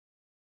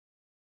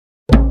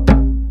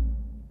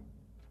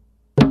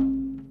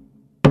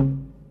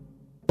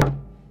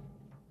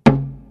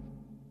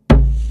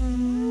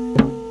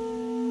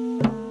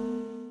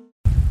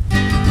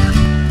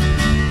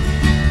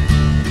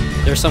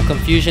There's some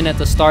confusion at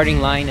the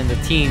starting line, and the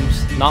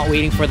teams, not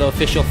waiting for the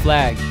official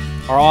flag,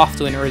 are off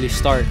to an early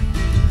start.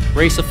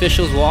 Race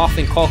officials will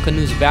often call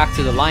canoes back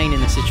to the line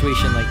in a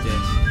situation like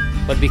this,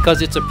 but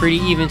because it's a pretty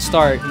even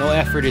start, no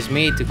effort is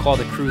made to call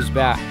the crews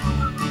back.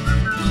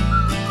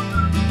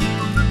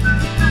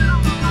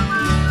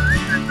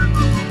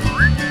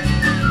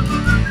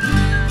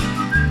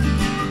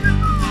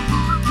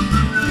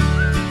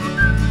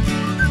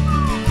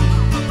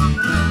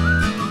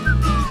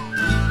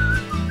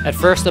 At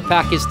first the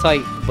pack is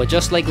tight, but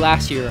just like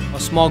last year, a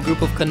small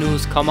group of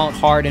canoes come out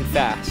hard and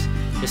fast,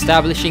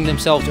 establishing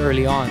themselves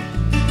early on.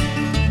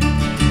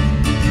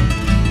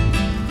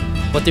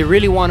 What they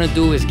really want to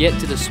do is get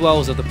to the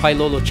swells of the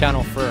Pailolo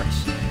channel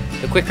first.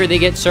 The quicker they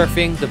get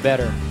surfing, the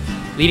better.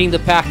 Leading the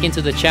pack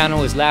into the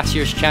channel is last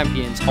year's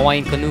champions,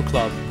 Hawaiian Canoe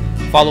Club,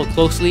 followed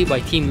closely by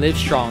Team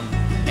Livestrong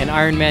and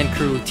Ironman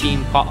crew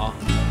Team Pa'a.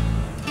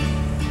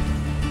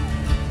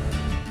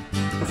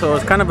 So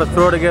it's kind of a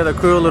throw together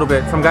crew a little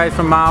bit. Some guys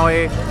from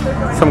Maui,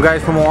 some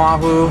guys from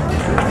Oahu.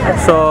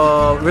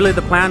 So really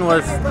the plan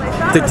was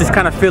to just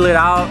kind of fill it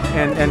out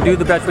and do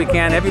the best we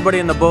can. Everybody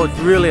in the boat's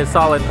really a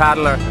solid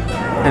paddler.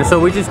 And so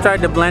we just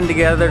tried to blend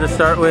together to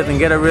start with and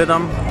get a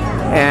rhythm.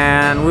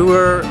 And we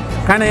were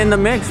kind of in the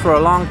mix for a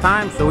long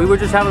time. So we were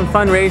just having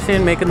fun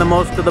racing, making the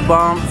most of the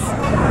bumps,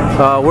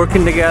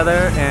 working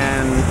together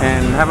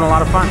and having a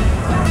lot of fun.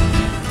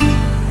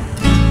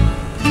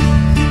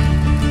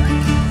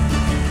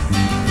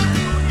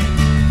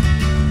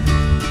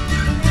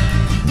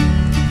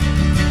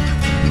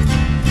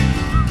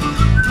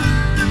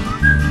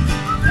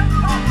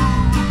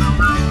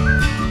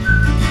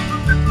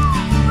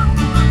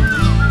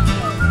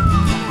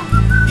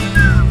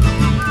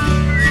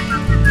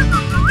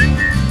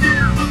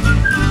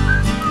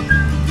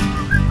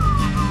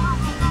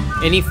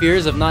 Any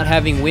fears of not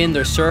having wind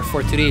or surf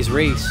for today's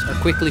race are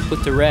quickly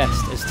put to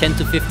rest as 10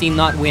 to 15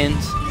 knot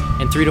winds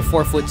and 3 to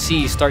 4 foot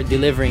seas start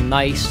delivering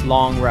nice,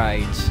 long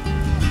rides.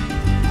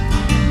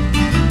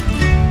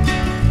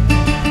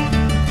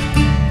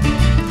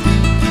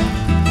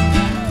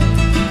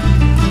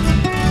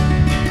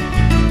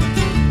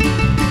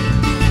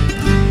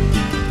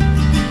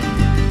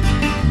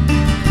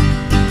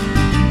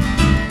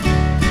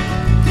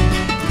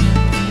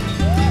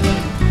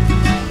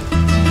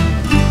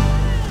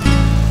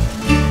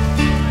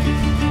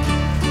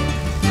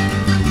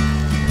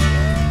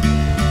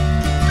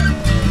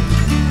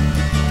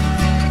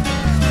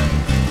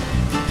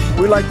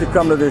 We like to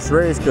come to this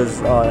race because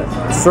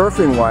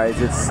surfing wise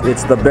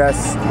it's the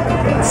best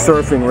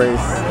surfing race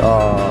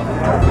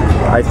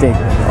I think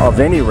of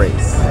any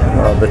race.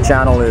 The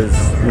channel is,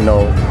 you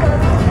know,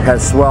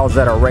 has swells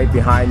that are right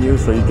behind you,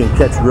 so you can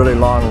catch really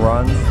long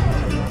runs.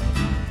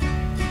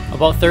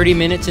 About 30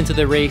 minutes into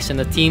the race and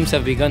the teams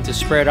have begun to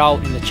spread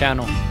out in the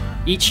channel,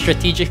 each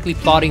strategically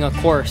plotting a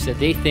course that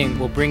they think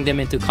will bring them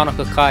into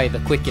Kanokakai the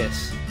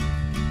quickest.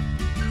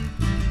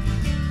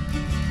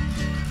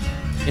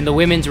 In the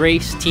women's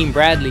race, Team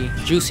Bradley,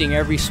 juicing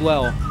every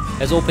swell,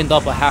 has opened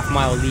up a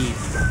half-mile lead.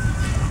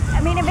 I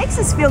mean, it makes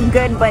us feel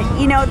good, but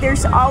you know,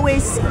 there's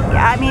always,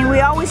 I mean, we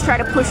always try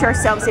to push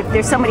ourselves. If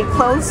there's somebody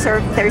close or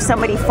if there's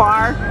somebody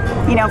far,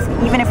 you know,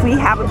 even if we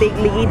have a big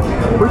lead,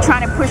 we're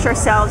trying to push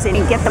ourselves and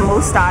get the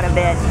most out of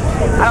it.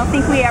 I don't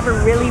think we ever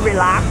really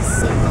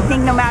relax. I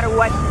think no matter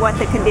what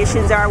the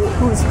conditions are,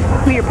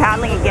 who you're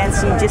paddling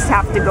against, you just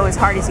have to go as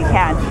hard as you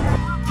can.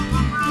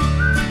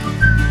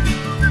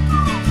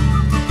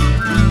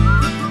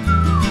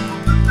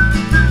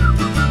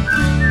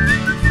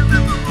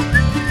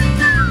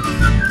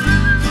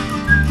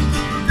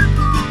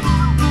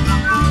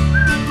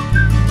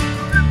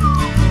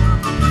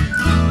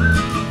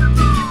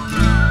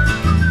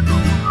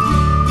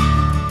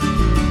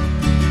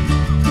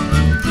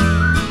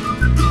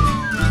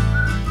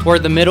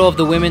 Toward the middle of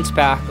the women's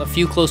pack, a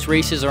few close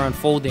races are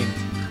unfolding,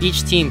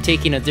 each team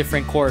taking a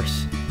different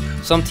course.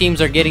 Some teams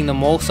are getting the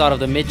most out of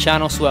the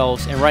mid-channel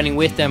swells and running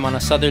with them on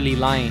a southerly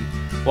line,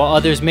 while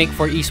others make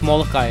for East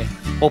Molokai,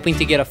 hoping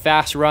to get a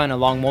fast run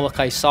along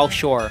Molokai's south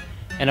shore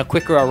and a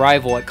quicker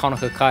arrival at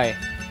Kanokakai.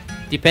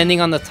 Depending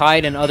on the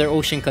tide and other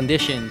ocean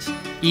conditions,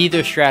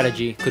 either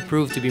strategy could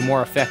prove to be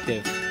more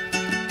effective.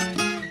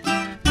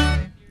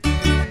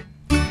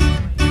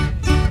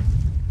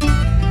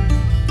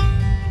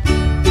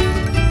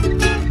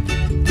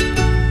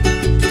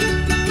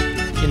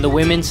 In the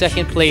women's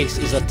second place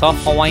is a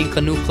tough Hawaiian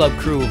Canoe Club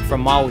crew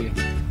from Maui,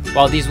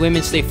 while these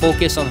women stay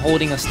focused on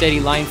holding a steady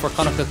line for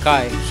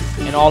Kanokakai.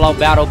 An all-out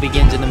battle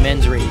begins in the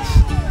men's race.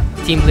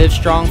 Team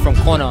Livestrong from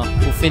Kona,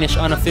 who finished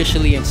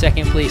unofficially in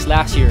second place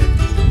last year,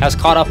 has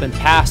caught up and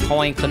passed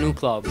Hawaiian Canoe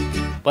Club,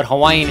 but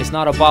Hawaiian is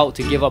not about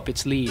to give up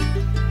its lead.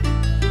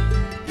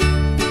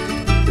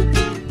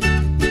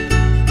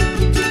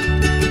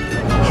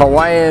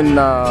 Hawaiian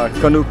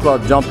Canoe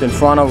Club jumped in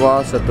front of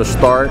us at the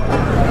start,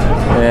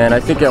 and I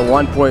think at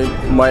one point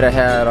might have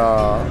had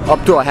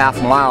up to a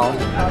half mile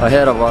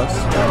ahead of us,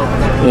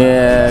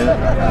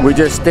 and we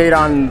just stayed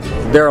on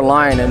their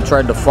line and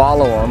tried to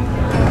follow them,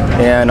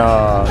 and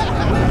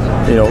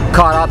you know,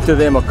 caught up to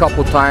them a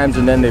couple times,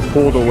 and then they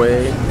pulled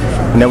away,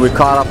 and then we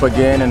caught up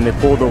again and they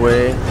pulled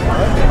away,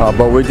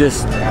 but we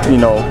just, you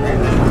know,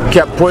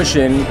 kept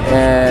pushing,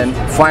 and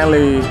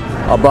finally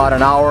about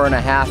an hour and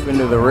a half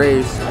into the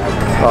race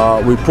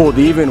we pulled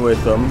even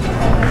with them,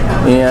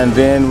 and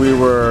then we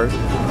were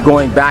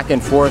going back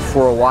and forth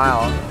for a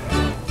while.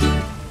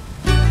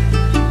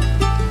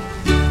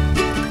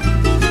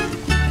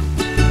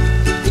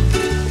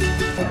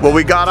 Well,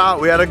 we got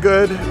out, we had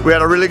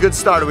a really good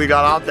start. We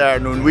got out there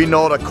and we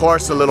know the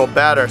course a little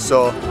better,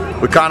 so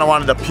we kind of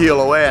wanted to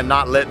peel away and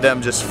not let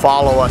them just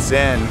follow us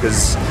in,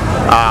 because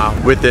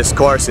with this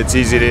course it's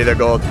easy to either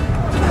go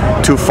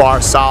too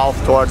far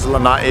south towards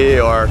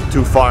Lanai or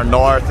too far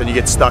north and you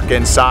get stuck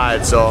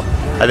inside. So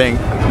I think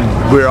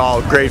we're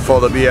all grateful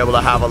to be able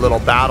to have a little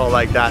battle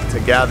like that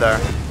together.